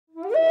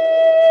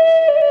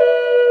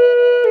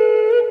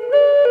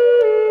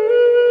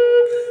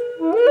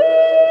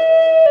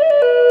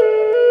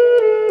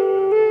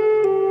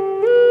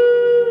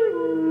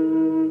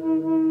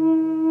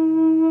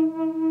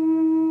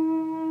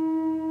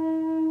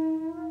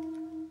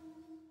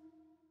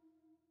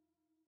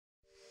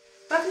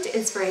to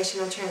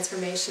Inspirational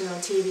Transformational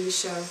TV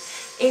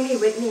show. Amy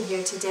Whitney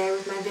here today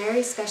with my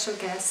very special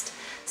guest,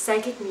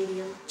 psychic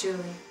medium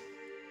Jewelee.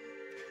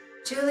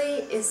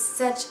 Jewelee is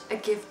such a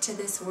gift to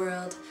this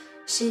world.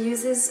 She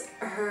uses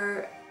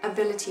her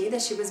ability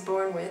that she was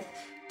born with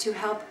to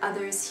help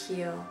others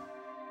heal.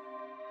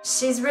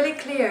 She's really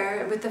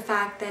clear with the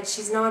fact that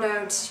she's not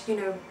out,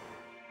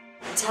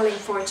 telling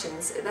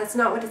fortunes. That's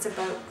not what it's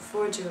about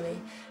for Jewelee.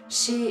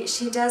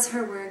 She does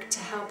her work to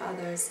help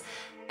others,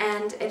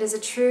 and it is a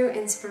true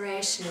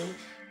inspiration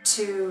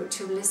to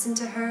listen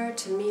to her,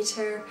 to meet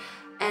her,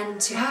 and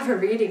to have a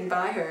reading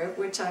by her,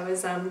 which I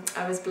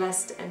was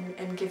blessed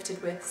and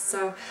gifted with.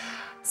 So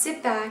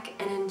sit back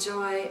and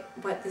enjoy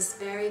what this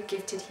very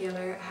gifted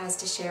healer has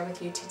to share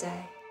with you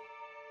today.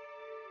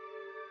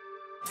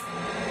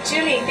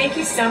 Jewelee, thank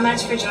you so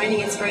much for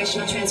joining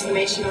Inspirational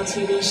Transformational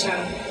TV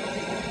show.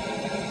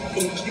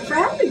 Thank you for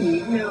having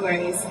me. No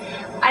worries.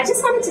 I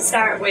just wanted to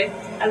start with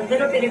a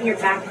little bit of your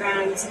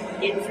background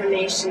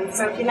information.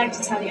 So if you'd like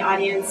to tell the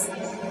audience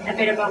a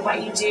bit about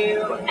what you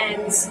do,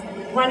 and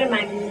one of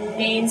my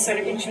main sort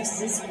of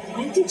interests is,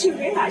 when did you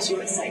realize you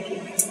were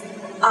psychic?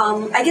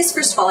 I guess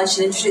first of all I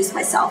should introduce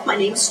myself. My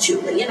name's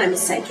Jewelee and I'm a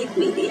psychic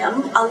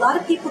medium. A lot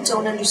of people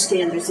don't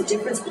understand there's a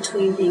difference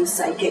between being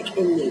psychic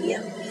and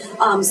medium.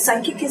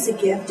 Psychic is a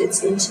gift,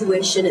 it's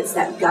intuition, it's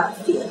that gut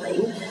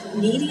feeling.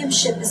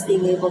 Mediumship is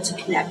being able to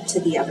connect to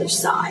the other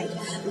side.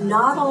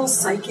 Not all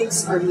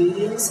psychics are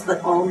mediums,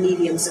 but all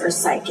mediums are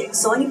psychic.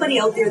 So anybody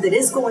out there that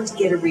is going to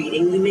get a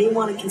reading, you may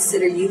want to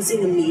consider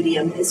using a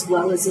medium as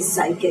well as a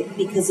psychic,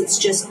 because it's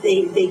just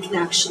they can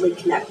actually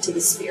connect to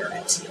the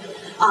spirit.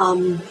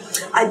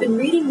 I've been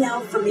reading now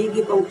for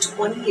maybe about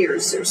 20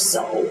 years or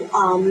so.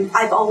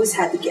 I've always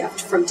had the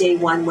gift from day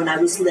one when I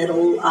was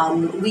little.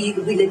 We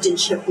lived in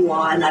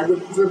Chippewa, and I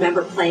would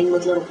remember playing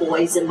with little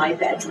boys in my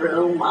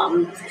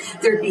bedroom.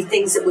 There'd be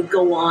things that would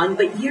go on,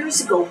 but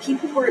years ago,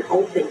 people weren't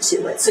open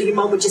to it. So your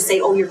mom would just say,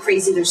 oh, you're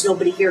crazy, there's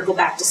nobody here, go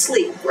back to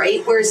sleep,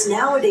 right? Whereas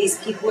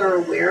nowadays, people are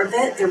aware of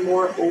it, they're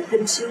more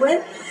open to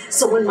it.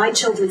 So when my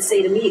children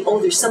say to me, oh,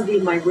 there's somebody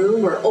in my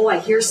room, or oh, I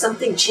hear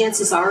something,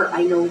 chances are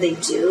I know they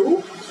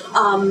do.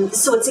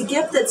 So it's a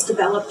gift that's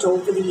developed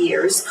over the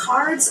years.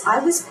 Cards, I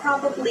was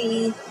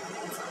probably,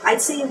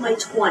 I'd say in my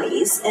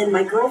 20s, and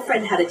my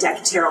girlfriend had a deck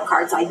of tarot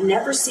cards. I'd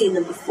never seen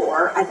them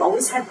before. I've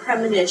always had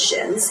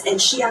premonitions,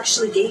 and she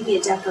actually gave me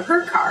a deck of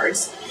her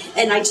cards,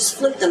 and I just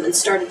flipped them and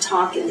started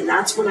talking, and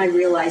that's when I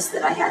realized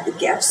that I had the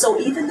gift. So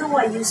even though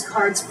I use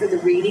cards for the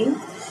reading,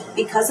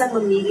 because I'm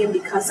a medium,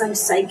 because I'm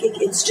psychic,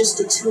 it's just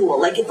a tool.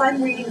 Like if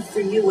I'm reading for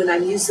you and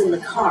I'm using the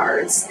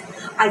cards,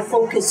 I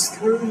focus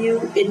through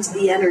you into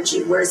the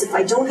energy. Whereas if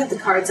I don't have the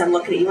cards, I'm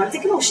looking at you, I'm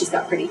thinking, oh, she's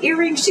got pretty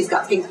earrings, she's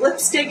got pink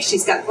lipstick,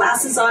 she's got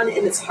glasses on,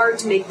 and it's hard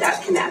to make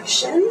that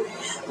connection.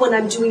 When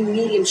I'm doing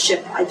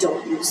mediumship, I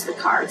don't use the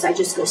cards. I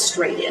just go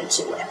straight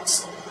into it.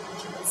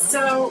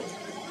 So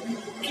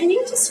can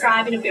you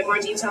describe in a bit more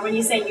detail, when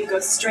you say you go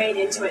straight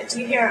into it,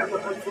 do you hear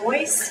a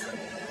voice?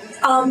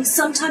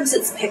 Sometimes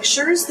it's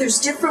pictures. There's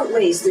different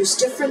ways. There's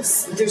different,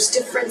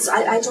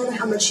 I don't know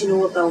how much you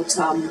know about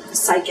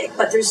psychic,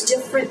 but there's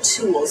different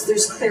tools.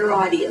 There's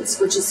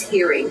clairaudience, which is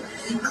hearing,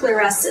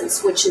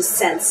 clairescence, which is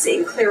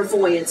sensing,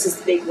 clairvoyance is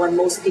the big one.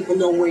 Most people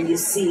know where you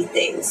see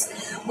things.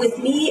 With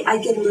me, I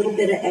get a little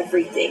bit of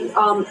everything.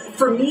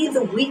 For me,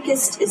 the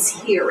weakest is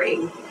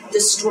hearing.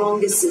 The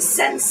strongest is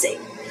sensing.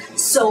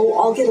 So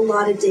I'll get a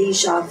lot of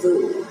deja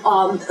vu.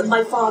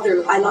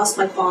 I lost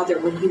my father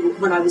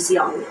when I was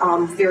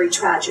young, very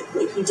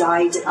tragically. He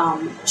died,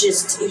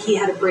 he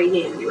had a brain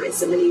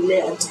aneurysm and he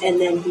lived, and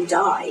then he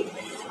died.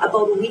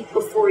 About a week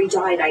before he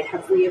died, I'd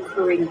have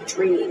reoccurring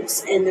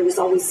dreams, and there was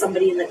always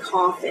somebody in the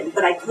coffin,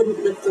 but I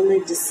couldn't lift the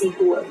lid to see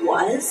who it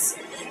was.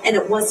 And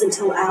it wasn't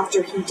until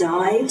after he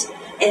died,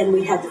 and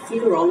we had the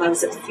funeral, and I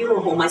was at the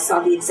funeral home, I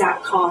saw the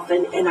exact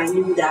coffin, and I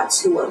knew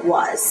that's who it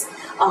was.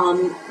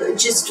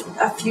 Just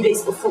a few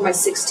days before my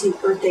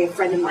 16th birthday, a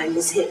friend of mine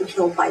was hit and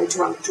killed by a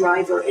drunk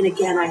driver. And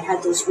again, I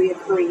had those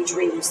reoccurring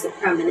dreams, the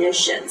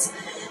premonitions.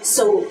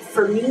 So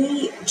for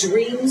me,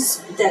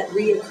 dreams that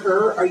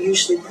reoccur are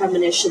usually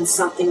premonitions,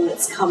 something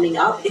that's coming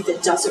up. If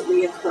it doesn't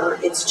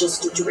reoccur, it's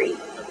just a dream.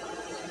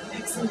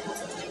 Excellent.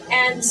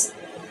 And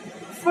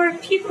for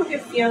people who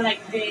feel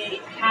like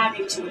they have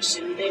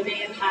intuition, they may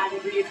have had a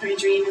reoccurring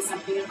dream and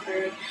something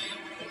occurred,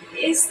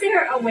 is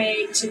there a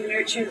way to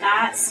nurture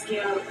that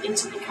skill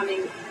into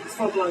becoming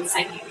full-blown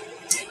psychic?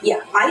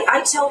 Yeah,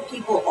 I tell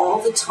people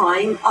all the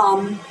time,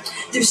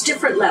 there's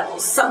different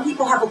levels. Some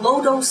people have a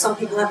low dose, some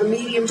people have a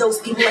medium dose,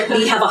 people like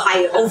me have a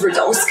high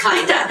overdose,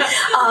 kind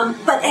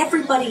of. But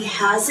everybody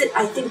has it.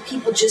 I think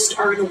people just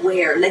aren't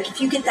aware. Like if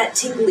you get that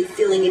tingly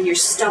feeling in your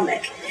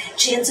stomach,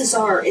 chances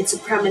are it's a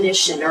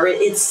premonition or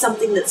it's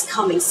something that's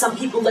coming. Some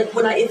people, like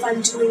if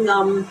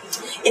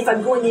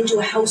I'm going into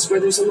a house where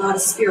there's a lot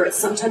of spirits,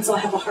 sometimes I'll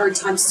have a hard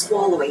time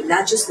swallowing.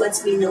 That just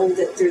lets me know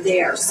that they're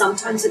there.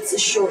 Sometimes it's a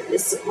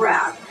shortness of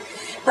breath.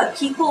 But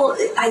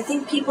I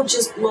think people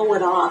just blow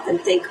it off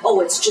and think, oh,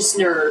 it's just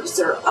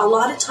nerves. Or a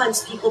lot of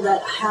times people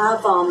that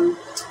have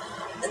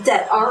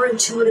that are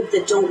intuitive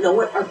that don't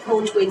know it are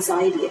prone to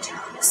anxiety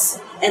attacks.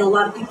 And a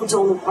lot of people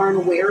aren't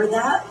aware of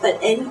that, but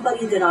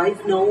anybody that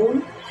I've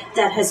known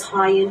that has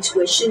high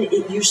intuition,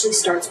 it usually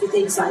starts with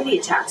anxiety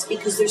attacks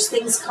because there's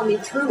things coming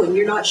through and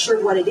you're not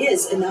sure what it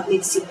is, and that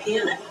makes you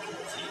panic.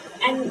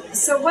 And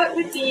so what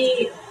would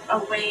be a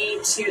way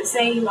to,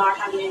 say you are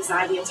having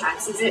anxiety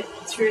attacks, is it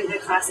through the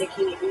classic,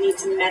 you need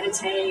to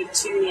meditate,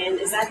 tune in,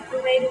 is that the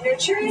way to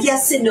nurture it?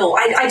 Yes and no.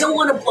 I don't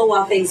want to blow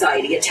off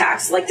anxiety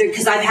attacks,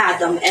 because I've had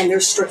them, and they're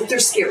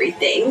scary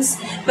things,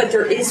 but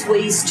there is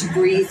ways to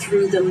breathe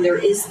through them.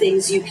 There is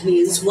things you can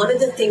use. One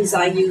of the things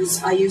I use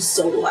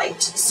sodalite.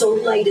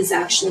 Sodalite is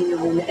actually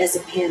known as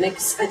a panic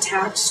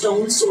attack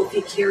stone, so if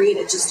you carry it,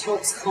 it just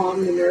helps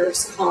calm the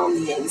nerves,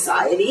 calm the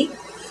anxiety.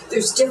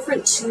 There's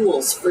different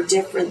tools for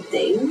different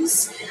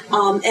things,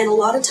 and a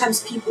lot of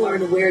times people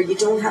aren't aware. You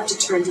don't have to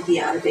turn to the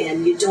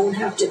Ativan. You don't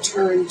have to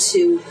turn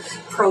to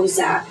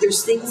Prozac.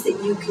 There's things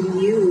that you can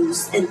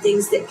use and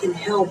things that can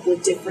help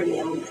with different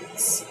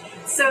ailments.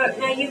 So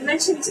now you've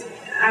mentioned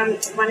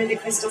one of the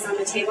crystals on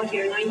the table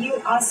here. Now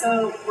you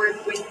also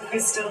work with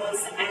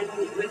crystals and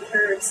with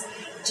herbs.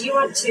 Do you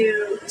want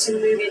to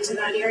move into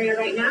that area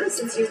right now,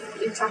 since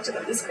you've talked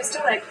about this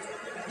crystal?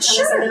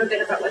 Tell us a little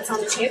bit about what's on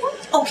the table.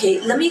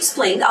 Okay, let me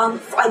explain. I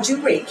do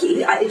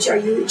Reiki.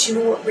 Do you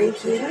know what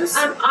Reiki is?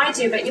 I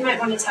do, but you might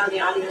want to tell the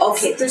audience.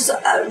 Okay, there's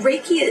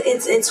Reiki.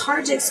 It's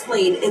hard to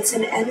explain. It's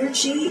an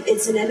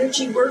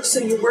energy work. So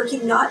you're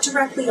working not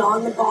directly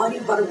on the body,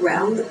 but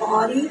around the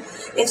body.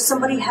 If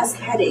somebody has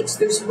headaches,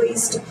 there's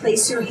ways to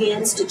place your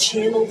hands to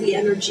channel the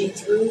energy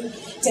through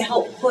to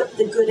help put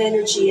the good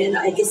energy in.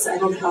 I guess I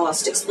don't know how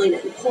else to explain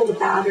it. And pull the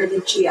bad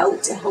energy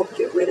out to help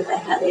get rid of a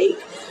headache.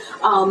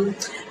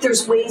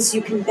 There's ways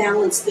you can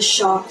balance the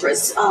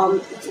chakras.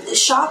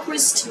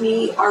 Chakras, to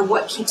me, are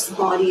what keeps the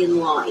body in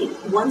line.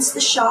 Once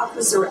the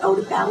chakras are out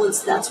of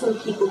balance, that's when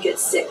people get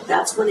sick.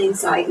 That's when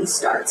anxiety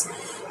starts.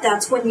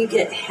 That's when you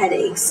get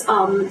headaches.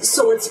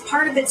 So it's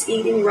part of it's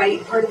eating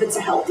right, part of it's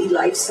a healthy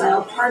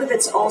lifestyle, part of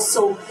it's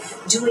also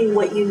doing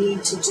what you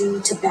need to do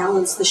to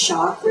balance the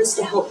chakras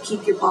to help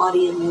keep your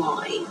body in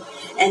line.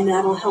 And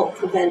that'll help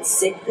prevent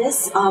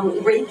sickness.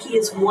 Reiki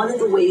is one of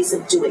the ways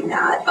of doing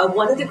that.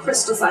 One of the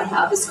crystals I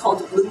have is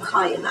called blue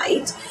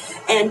kyanite.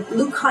 And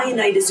blue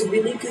kyanite is a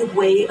really good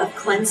way of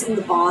cleansing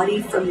the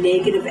body from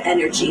negative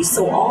energy.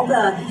 So all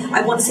the,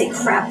 I want to say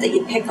crap that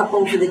you pick up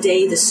over the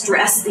day, the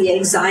stress, the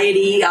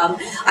anxiety,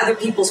 other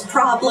people's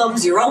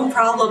problems, your own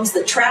problems,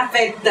 the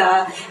traffic,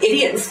 the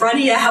idiot in front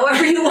of you,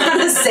 however you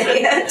want to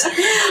say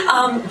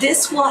it.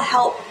 This will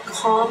help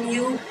calm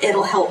you.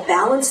 It'll help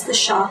balance the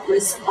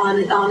chakras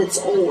on its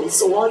own.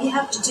 So all you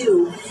have to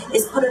do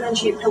is put it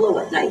under your pillow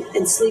at night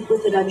and sleep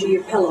with it under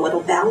your pillow.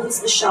 It'll balance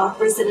the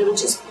chakras and it'll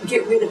just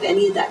get rid of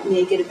any of that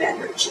negative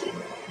energy.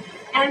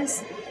 And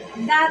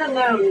that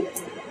alone,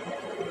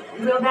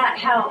 will that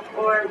help,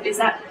 or is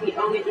that the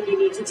only thing you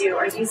need to do,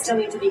 or do you still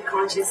need to be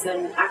conscious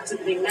and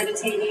actively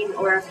meditating,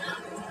 or?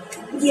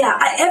 Yeah,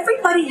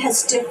 everybody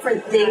has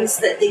different things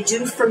that they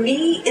do. For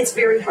me, it's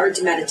very hard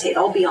to meditate,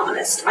 I'll be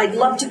honest. I'd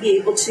love to be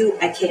able to,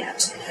 I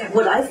can't.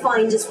 What I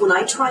find is when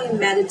I try and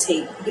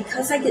meditate,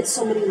 because I get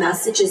so many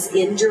messages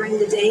in during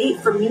the day,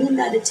 for me,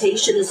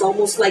 meditation is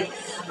almost like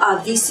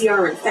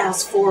VCR and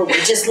fast forward,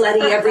 just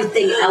letting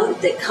everything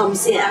out that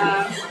comes in.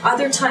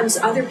 Other times,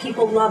 other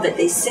people love it.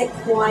 They sit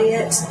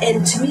quiet,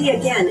 and to me,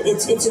 again,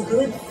 it's a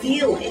good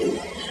feeling.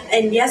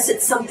 And yes,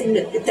 it's something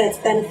that's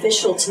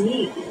beneficial to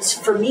me,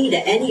 for me, to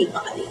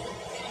anybody.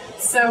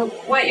 So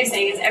what you're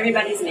saying is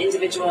everybody's an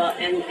individual,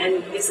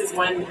 and this is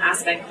one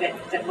aspect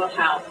that will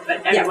help,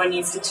 but everyone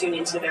needs to tune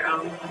into their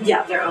own,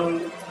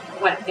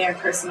 what their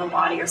personal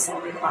body or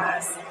soul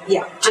requires.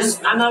 Yeah.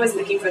 I'm always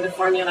looking for the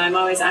formula. I'm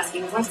always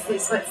asking, what's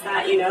this, what's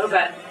that,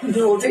 but...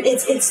 No,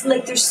 it's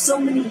like there's so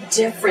many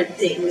different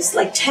things.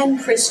 Like 10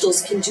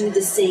 crystals can do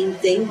the same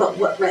thing, but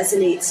what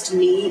resonates to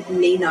me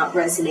may not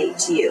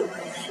resonate to you.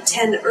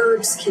 10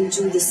 herbs can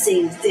do the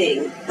same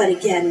thing, but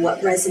again,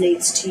 what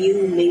resonates to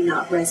you may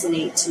not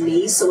resonate to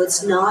me. So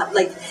it's not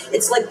like,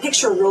 it's like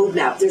picture a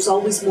roadmap. There's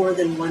always more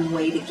than one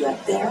way to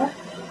get there.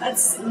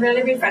 That's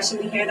really refreshing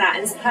to hear that.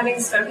 And having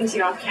spoken to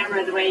you off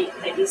camera, the way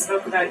that you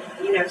spoke about,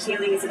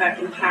 healing is about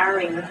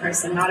empowering the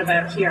person, not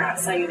about, here, I'll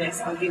sell you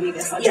this, I'll give you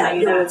this, I'll tell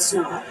you that. No, it's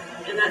not.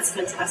 And that's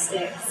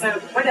fantastic. So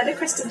what other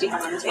crystals do you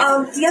have on the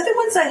table? The other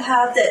ones I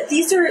have,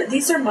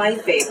 these are my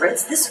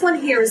favorites. This one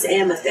here is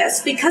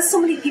amethyst. Because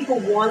so many people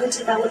want to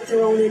develop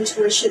their own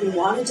intuition,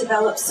 want to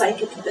develop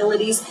psychic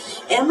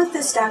abilities,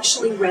 amethyst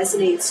actually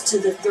resonates to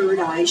the third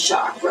eye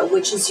chakra,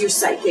 which is your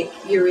psychic,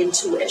 your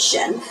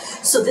intuition.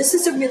 So this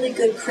is a really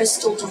good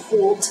crystal to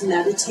hold, to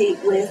meditate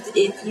with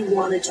if you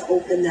wanted to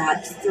open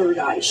that third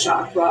eye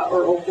chakra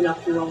or open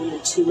up your own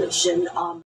intuition.